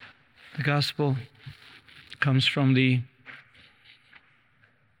The gospel comes from the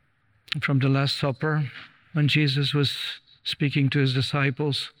Last Supper, when Jesus was speaking to his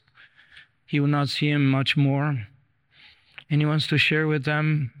disciples. He will not see him much more, and he wants to share with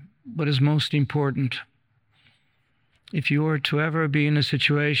them what is most important. If you were to ever be in a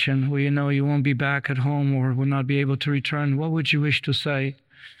situation where you know you won't be back at home or will not be able to return, what would you wish to say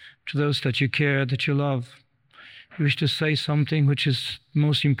to those that you care, that you love? You wish to say something which is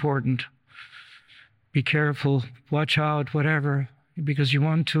most important. Be careful, watch out, whatever, because you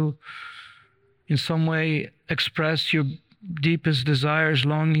want to, in some way, express your deepest desires,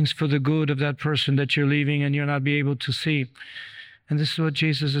 longings for the good of that person that you're leaving and you'll not be able to see. And this is what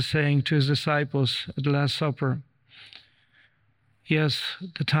Jesus is saying to his disciples at the Last Supper. Yes,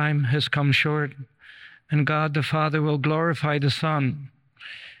 the time has come short, and God the Father will glorify the Son.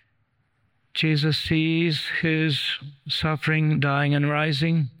 Jesus sees his suffering, dying, and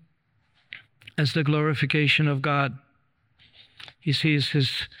rising as the glorification of God. He sees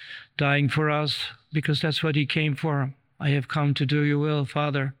his dying for us because that's what he came for. I have come to do your will,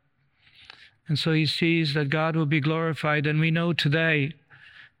 Father. And so he sees that God will be glorified, and we know today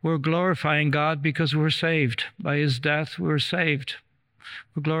we're glorifying God because we're saved. By his death, we're saved.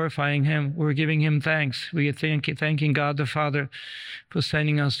 We're glorifying him. We're giving him thanks. We are thanking God the Father for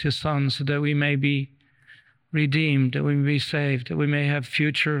sending us his Son so that we may be redeemed, that we may be saved, that we may have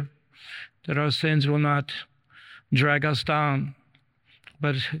future, that our sins will not drag us down.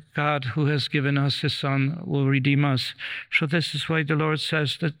 But God, who has given us his Son, will redeem us. So this is why the Lord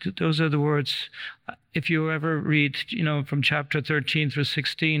says that those are the words. If you ever read, from chapter 13 through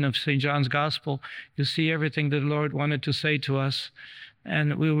 16 of St. John's Gospel, you see everything that the Lord wanted to say to us.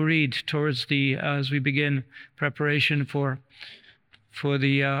 And we will read towards as we begin preparation for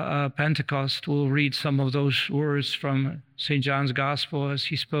the Pentecost, we'll read some of those words from St. John's Gospel as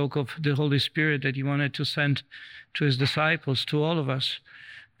he spoke of the Holy Spirit that he wanted to send to his disciples, to all of us.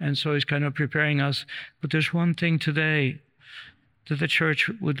 And so he's kind of preparing us. But there's one thing today that the church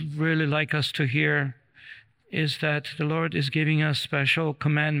would really like us to hear, is that the Lord is giving us special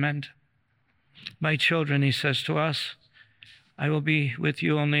commandment. My children, he says to us, I will be with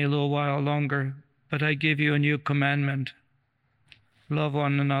you only a little while longer, but I give you a new commandment. Love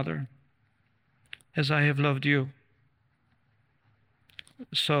one another as I have loved you.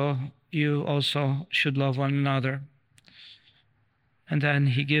 So you also should love one another. And then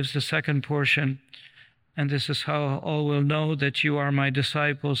he gives the second portion, and this is how all will know that you are my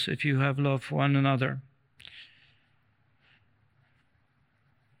disciples if you have love for one another.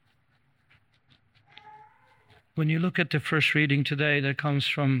 When you look at the first reading today that comes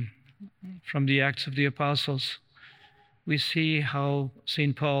from the Acts of the Apostles, we see how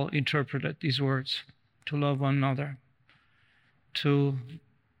St. Paul interpreted these words, to love one another, to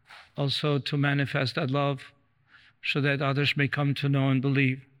manifest that love so that others may come to know and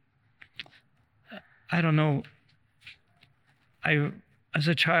believe. I don't know, as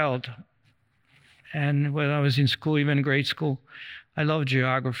a child, and when I was in school, even grade school, I loved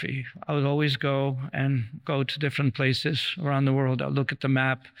geography. I would always go to different places around the world. I'd look at the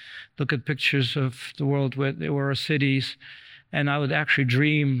map, look at pictures of the world where there were cities, and I would actually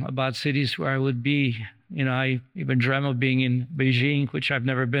dream about cities where I would be. I even dream of being in Beijing, which I've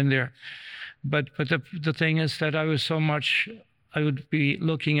never been there. But the thing is that I would be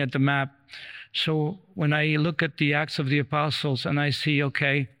looking at the map. So when I look at the Acts of the Apostles and I see,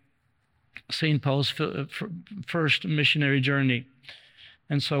 okay, St. Paul's first missionary journey.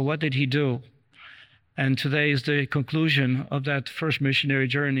 And so what did he do? And today is the conclusion of that first missionary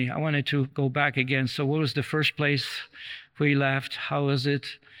journey. I wanted to go back again. So what was the first place where he left? How was it?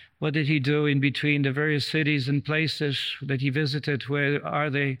 What did he do in between the various cities and places that he visited? Where are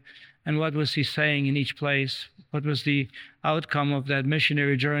they? And what was he saying in each place? What was the outcome of that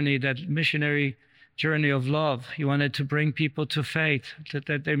missionary journey of love? He wanted to bring people to faith,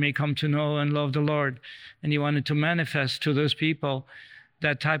 that they may come to know and love the Lord. And he wanted to manifest to those people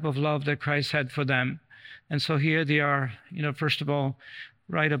that type of love that Christ had for them. And so here they are, first of all,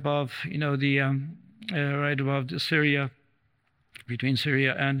 right above, right above the Syria, between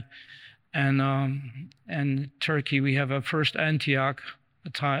Syria and Turkey, we have a first Antioch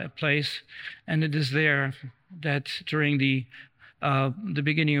place, and it is there that during the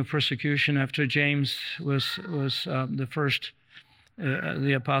beginning of persecution, after James was the first,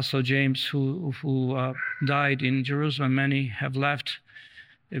 the Apostle James, who died in Jerusalem. Many have left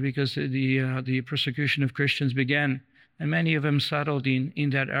because the persecution of Christians began, and many of them settled in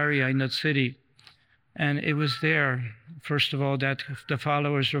that area, in that city. And it was there, first of all, that the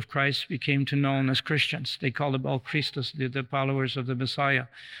followers of Christ became known as Christians. They called them all Christos, the followers of the Messiah,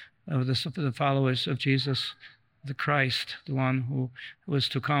 of the followers of Jesus, the Christ, the one who was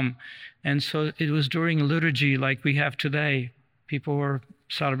to come. And so it was during liturgy like we have today. People were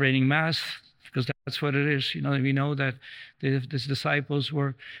celebrating Mass because that's what it is. We know that the disciples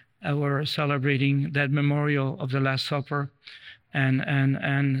were celebrating that memorial of the Last Supper.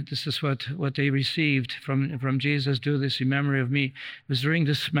 And this is what they received from Jesus. Do this in memory of me. It was during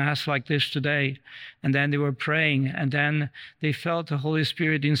this Mass like this today. And then they were praying, and then they felt the Holy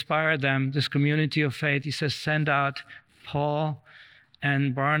Spirit inspire them, this community of faith. He says, send out Paul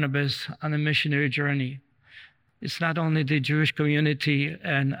and Barnabas on a missionary journey. It's not only the Jewish community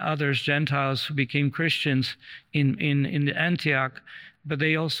and others, Gentiles, who became Christians in Antioch, but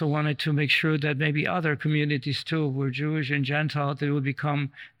they also wanted to make sure that maybe other communities too were Jewish and Gentile, they would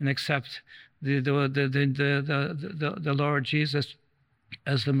become and accept the Lord Jesus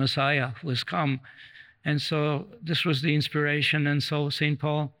as the Messiah who has come. And so this was the inspiration. And so St.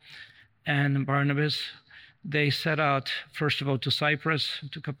 Paul and Barnabas, they set out, first of all, to Cyprus,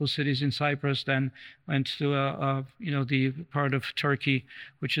 to a couple of cities in Cyprus, then went to the part of Turkey,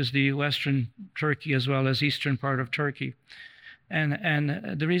 which is the western Turkey as well as eastern part of Turkey.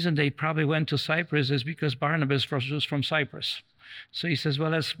 And the reason they probably went to Cyprus is because Barnabas was from Cyprus. So he says,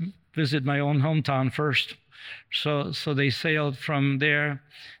 well, let's visit my own hometown first. So they sailed from there,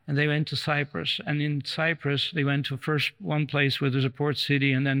 and they went to Cyprus. And in Cyprus, they went to first one place where there's a port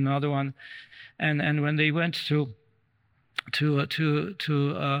city, and then another one. And when they went to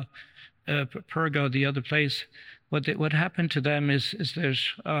Perga, the other place, what happened to them is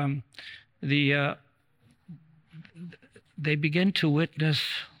there's they begin to witness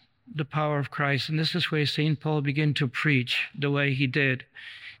the power of Christ. And this is where St. Paul began to preach the way he did.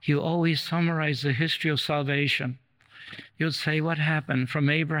 He always summarized the history of salvation. He would say what happened from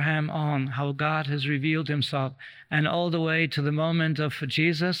Abraham on, how God has revealed himself, and all the way to the moment of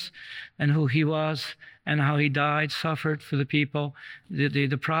Jesus and who he was and how he died, suffered for the people,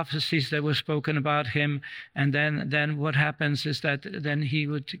 the prophecies that were spoken about him. And then what happens is that then he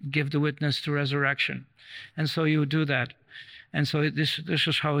would give the witness to resurrection. And so he would do that. And so this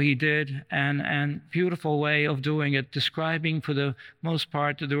is how he did, and beautiful way of doing it, describing for the most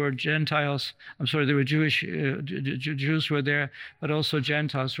part that there were Gentiles, there were Jews were there, but also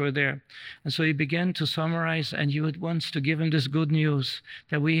Gentiles were there. And so he began to summarize, and he wants to give him this good news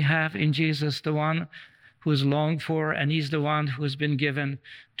that we have in Jesus, the one who is longed for, and he's the one who has been given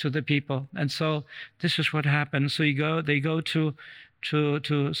to the people. And so this is what happened. So they go to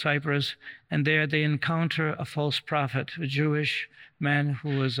Cyprus, and there they encounter a false prophet, a Jewish man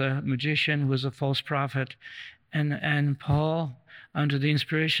who was a magician, who was a false prophet. And Paul, under the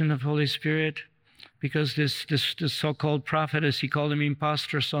inspiration of Holy Spirit, because this so-called prophet, as he called him,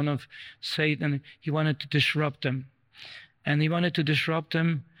 impostor, son of Satan, he wanted to disrupt them. And he wanted to disrupt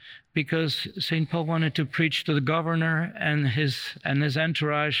them because St. Paul wanted to preach to the governor and his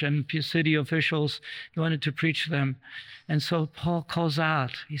entourage and city officials. He wanted to preach to them. And so Paul calls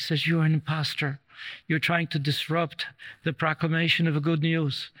out. He says, you're an impostor. You're trying to disrupt the proclamation of the good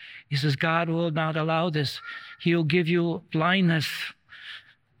news. He says, God will not allow this. He'll give you blindness,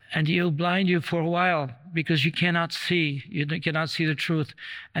 and he'll blind you for a while because you cannot see. You cannot see the truth.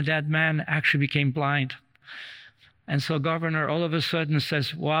 And that man actually became blind. And so governor all of a sudden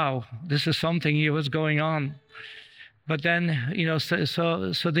says, wow, this is something here, what's going on? But then,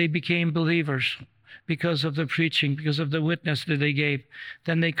 so they became believers because of the preaching, because of the witness that they gave.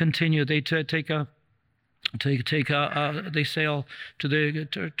 Then they continue. They they sail to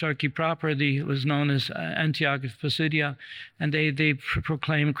the Turkey proper. It was known as Antioch of Pisidia, and they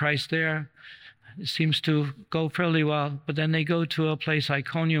proclaim Christ there. It seems to go fairly well. But then they go to a place,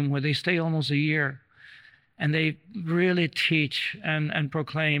 Iconium, where they stay almost a year. And they really teach and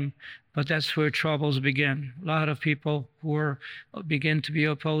proclaim, but that's where troubles begin. A lot of people begin to be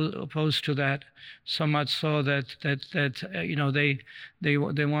opposed to that, so much so that they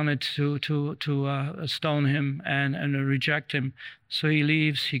wanted to stone him and reject him. So he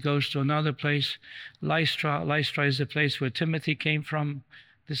leaves. He goes to another place, Lystra. Lystra is the place where Timothy came from.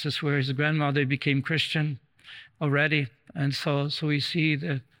 This is where his grandmother became Christian already, and so we see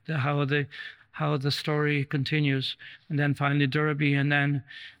how the story continues. And then finally Derbe, and then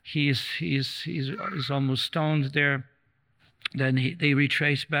he's almost stoned there. Then they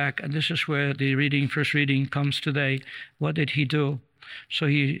retrace back, and this is where the first reading comes today. What did he do? So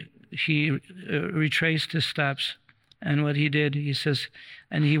he retraced his steps And what he did, he says,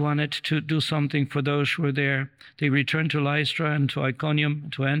 and he wanted to do something for those who were there. They returned to Lystra and to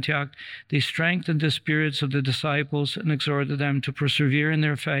Iconium, to Antioch. They strengthened the spirits of the disciples and exhorted them to persevere in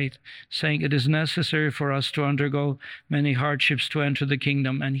their faith, saying, it is necessary for us to undergo many hardships to enter the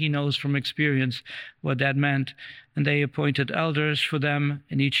kingdom. And he knows from experience what that meant. And they appointed elders for them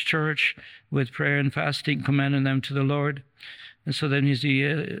in each church, with prayer and fasting, commending them to the Lord. And so then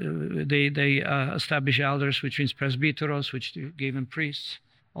they established elders, which means presbyteros, which gave them priests.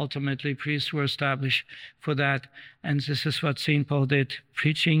 Ultimately, priests were established for that. And this is what St. Paul did,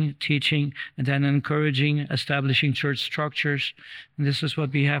 preaching, teaching, and then encouraging, establishing church structures. And this is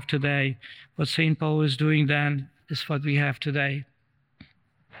what we have today. What St. Paul was doing then is what we have today.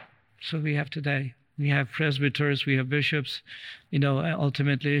 So we have today. We have presbyters, we have bishops.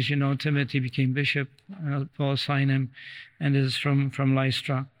 Ultimately, as you know, Timothy became bishop. Paul assigned him, and it is from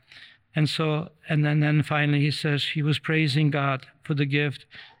Lystra. And then finally he says he was praising God for the gift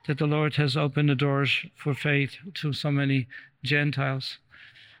that the Lord has opened the doors for faith to so many Gentiles.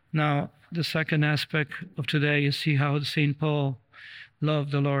 Now, the second aspect of today is see how St. Paul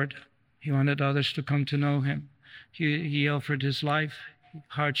loved the Lord. He wanted others to come to know him. He offered his life,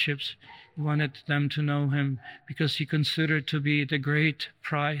 hardships. He wanted them to know him because he considered to be the great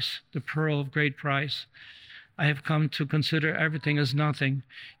price, the pearl of great price. I have come to consider everything as nothing.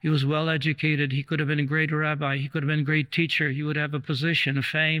 He was well educated. He could have been a great rabbi. He could have been a great teacher. He would have a position, a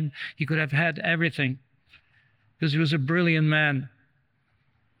fame. He could have had everything because he was a brilliant man.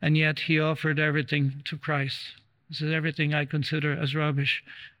 And yet he offered everything to Christ. This is everything I consider as rubbish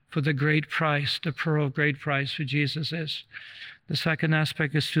for the great price, the pearl of great price who Jesus is. The second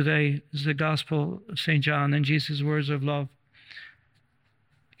aspect is today is the Gospel of St. John and Jesus' words of love.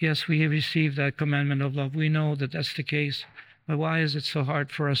 Yes, we have received that commandment of love. We know that that's the case. But why is it so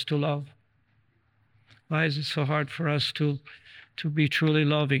hard for us to love? Why is it so hard for us to be truly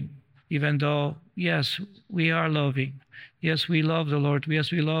loving? Even though, yes, we are loving. Yes, we love the Lord.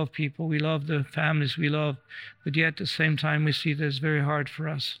 Yes, we love people. We love the families we love. But yet at the same time, we see that it's very hard for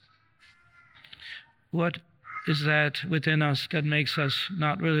us. What is that within us that makes us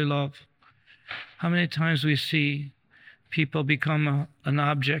not really love? How many times we see people become an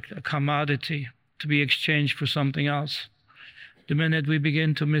object, a commodity to be exchanged for something else. The minute we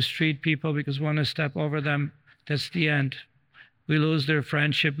begin to mistreat people because we want to step over them, that's the end. We lose their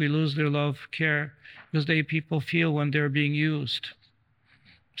friendship, we lose their love, care, because people feel when they're being used.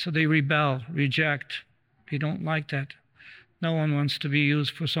 So they rebel, reject. They don't like that. No one wants to be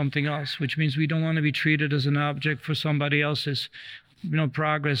used for something else, which means we don't want to be treated as an object for somebody else's,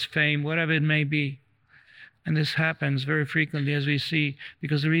 progress, fame, whatever it may be. And this happens very frequently, as we see,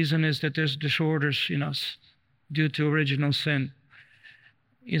 because the reason is that there's disorders in us due to original sin.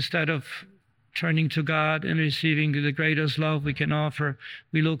 Instead of turning to God and receiving the greatest love we can offer,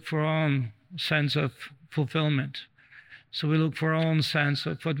 we look for our own sense of fulfillment. So we look for our own sense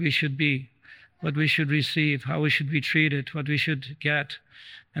of what we should be, what we should receive, how we should be treated, what we should get.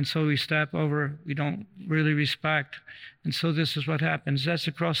 And so we step over, we don't really respect. And so this is what happens. That's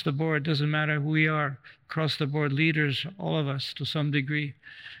across the board. It doesn't matter who we are. Across the board, leaders, all of us to some degree.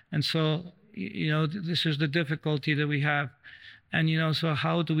 And so, this is the difficulty that we have. And, so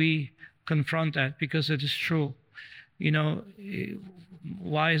how do we confront that? Because it is true.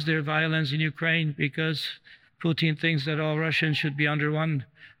 Why is there violence in Ukraine? Because Putin thinks that all Russians should be under one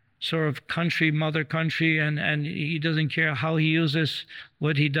sort of country, mother country, and he doesn't care how he uses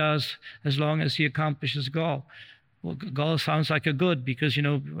what he does as long as he accomplishes goal. Well, goal sounds like a good because,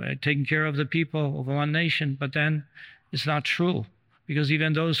 taking care of the people of one nation, but then it's not true because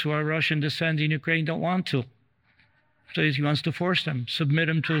even those who are Russian descent in Ukraine don't want to. So he wants to force them, submit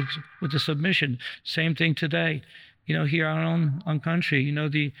them with the submission. Same thing today. Here our own country,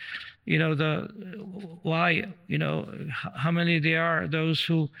 why, how many there are, those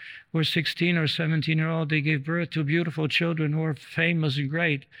who were 16 or 17-year-old, they gave birth to beautiful children who are famous and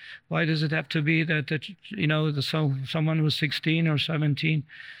great. Why does it have to be that someone who's 16 or 17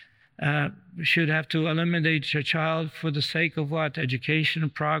 should have to eliminate your child for the sake of what? Education,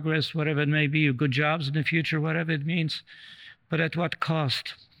 progress, whatever it may be, good jobs in the future, whatever it means. But at what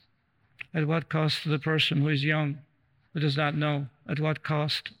cost? At what cost to the person who is young, who does not know? At what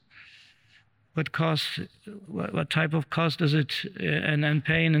cost? What cost? What type of cost does it, and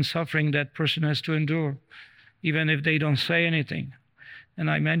pain and suffering that person has to endure, even if they don't say anything?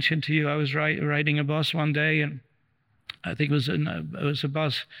 And I mentioned to you, I was riding a bus one day, and I think it was a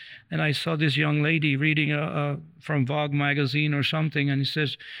bus, and I saw this young lady reading from Vogue magazine or something, and it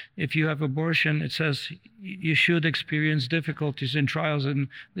says, if you have abortion, it says you should experience difficulties and trials, and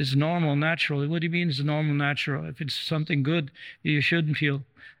it's normal, natural. What do you mean it's normal, natural? If it's something good, you shouldn't feel,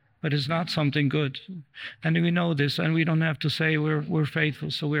 but it's not something good, and we know this, and we don't have to say we're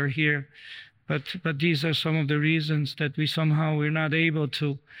faithful, so we're here, but these are some of the reasons that we're not able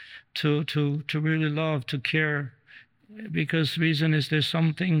to really love, to care. Because reason is there's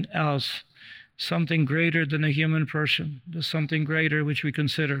something else, something greater than a human person. There's something greater which we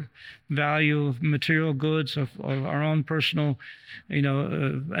consider value of material goods, of our own personal,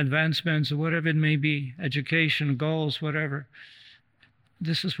 advancements, or whatever it may be, education, goals, whatever.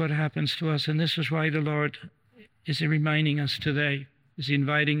 This is what happens to us, and this is why the Lord is reminding us today, is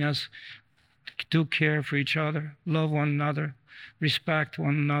inviting us to care for each other, love one another, respect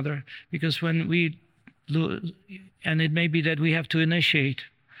one another, because when we and it may be that we have to initiate,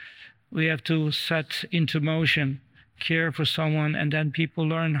 we have to set into motion, care for someone, and then people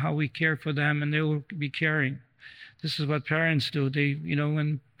learn how we care for them, and they will be caring. This is what parents do. They,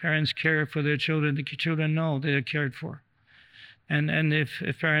 when parents care for their children, the children know they are cared for. And if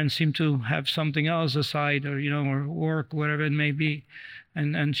parents seem to have something else aside, or work, whatever it may be,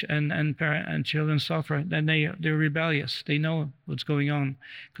 and children suffer, then they're rebellious. They know what's going on,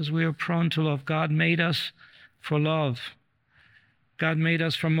 because we are prone to love. God made us for love. God made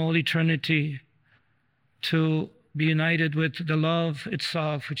us from all eternity to be united with the love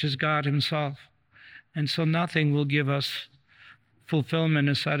itself, which is God Himself. And so nothing will give us fulfillment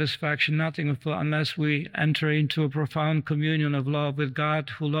and satisfaction, nothing unless we enter into a profound communion of love with God,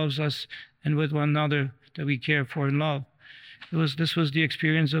 who loves us, and with one another that we care for and love. This was the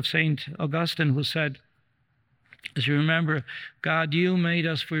experience of St. Augustine, who said, as you remember, God, you made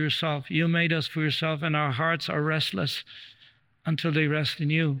us for yourself. You made us for yourself, and our hearts are restless until they rest in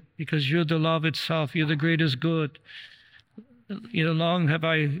you, because you're the love itself. You're the greatest good. Long have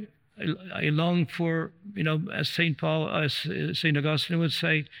I long for, as St. Augustine would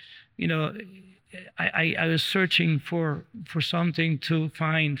say, I was searching for something to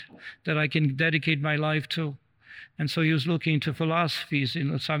find that I can dedicate my life to. And so he was looking to philosophies,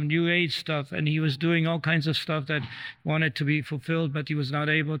 some New Age stuff, and he was doing all kinds of stuff that wanted to be fulfilled, but he was not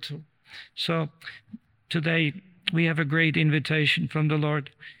able to. So today we have a great invitation from the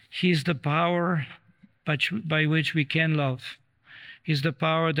Lord. He's the power by which we can love. He's the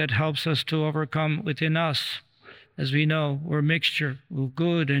power that helps us to overcome within us. As we know, we're a mixture of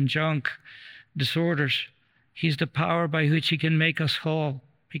good and junk, disorders. He's the power by which He can make us whole.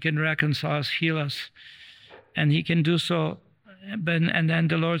 He can reconcile us, heal us. And He can do so. And then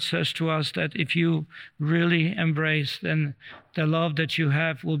the Lord says to us that if you really embrace, then the love that you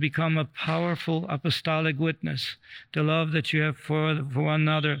have will become a powerful apostolic witness. The love that you have for one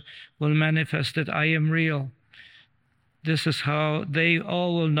another will manifest that I am real. This is how they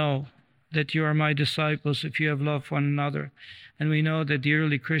all will know that you are my disciples, if you have love for one another. And we know that the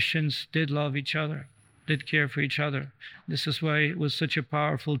early Christians did love each other, did care for each other. This is why it was such a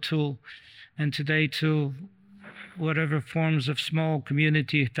powerful tool. And today too, whatever forms of small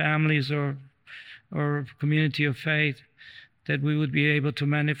community, families or community of faith, that we would be able to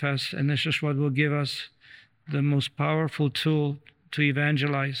manifest. And this is what will give us the most powerful tool to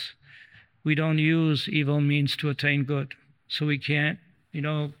evangelize. We don't use evil means to attain good. So we can't,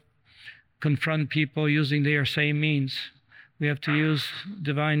 confront people using their same means. We have to use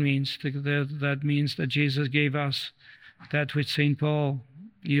divine means, that means that Jesus gave us, that which St. Paul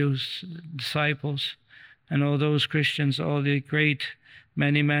used, disciples, and all those Christians, all the great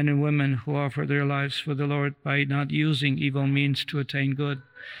many men and women who offer their lives for the Lord by not using evil means to attain good,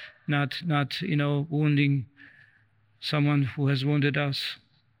 not wounding someone who has wounded us,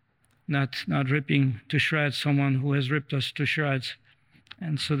 not ripping to shreds someone who has ripped us to shreds.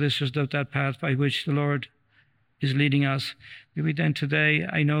 And so this is that path by which the Lord is leading us. Maybe then today,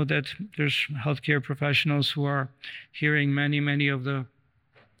 I know that there's healthcare professionals who are hearing many of the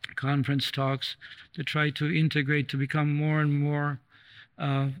conference talks to try to integrate, to become more and more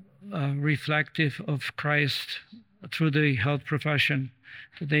reflective of Christ through the health profession,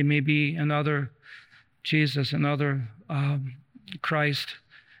 that they may be another Jesus, another Christ,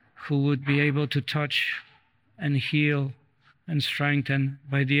 who would be able to touch and heal and strengthen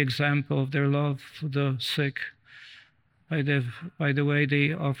by the example of their love for the sick, by the way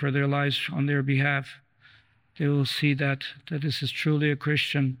they offer their lives on their behalf. They will see that this is truly a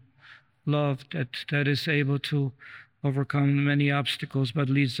Christian love that is able to overcome many obstacles, but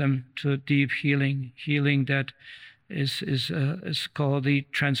leads them to a deep healing that is called the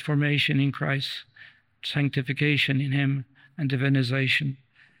transformation in Christ. sanctification in him and divinization.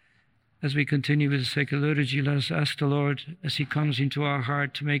 As we continue with the sacred liturgy, let us ask the Lord, as he comes into our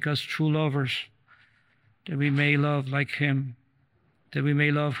heart, to make us true lovers, that we may love like him, that we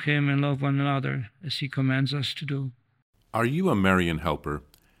may love him and love one another as he commands us to do. Are you a Marian helper?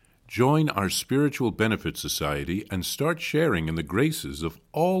 Join our Spiritual Benefit Society and start sharing in the graces of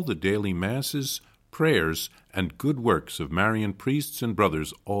all the daily masses, prayers, and good works of Marian priests and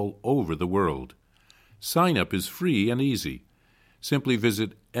brothers all over the world. Sign up is free and easy. Simply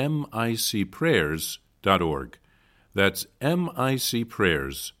visit micprayers.org. That's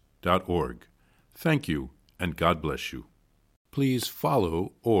micprayers.org. Thank you, and God bless you. Please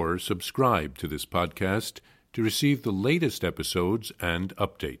follow or subscribe to this podcast to receive the latest episodes and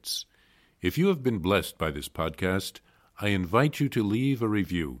updates. If you have been blessed by this podcast, I invite you to leave a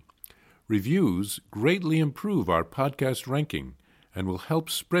review. Reviews greatly improve our podcast ranking and will help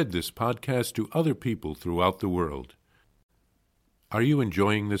spread this podcast to other people throughout the world. Are you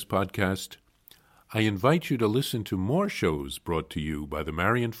enjoying this podcast? I invite you to listen to more shows brought to you by the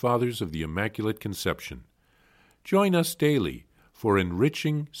Marian Fathers of the Immaculate Conception. Join us daily for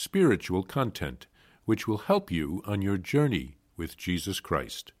enriching spiritual content, which will help you on your journey with Jesus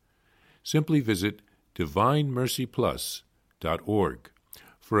Christ. Simply visit DivineMercyPlus.org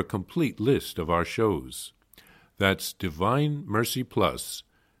for a complete list of our shows. That's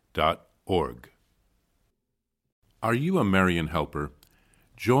DivineMercyPlus.org. Are you a Marian helper?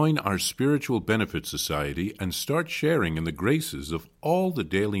 Join our Spiritual Benefit Society and start sharing in the graces of all the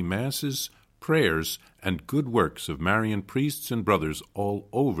daily masses, prayers, and good works of Marian priests and brothers all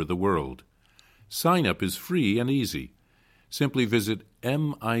over the world. Sign up is free and easy. Simply visit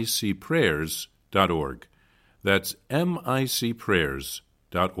micprayers.org. That's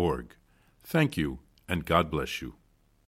micprayers.org. Thank you, and God bless you.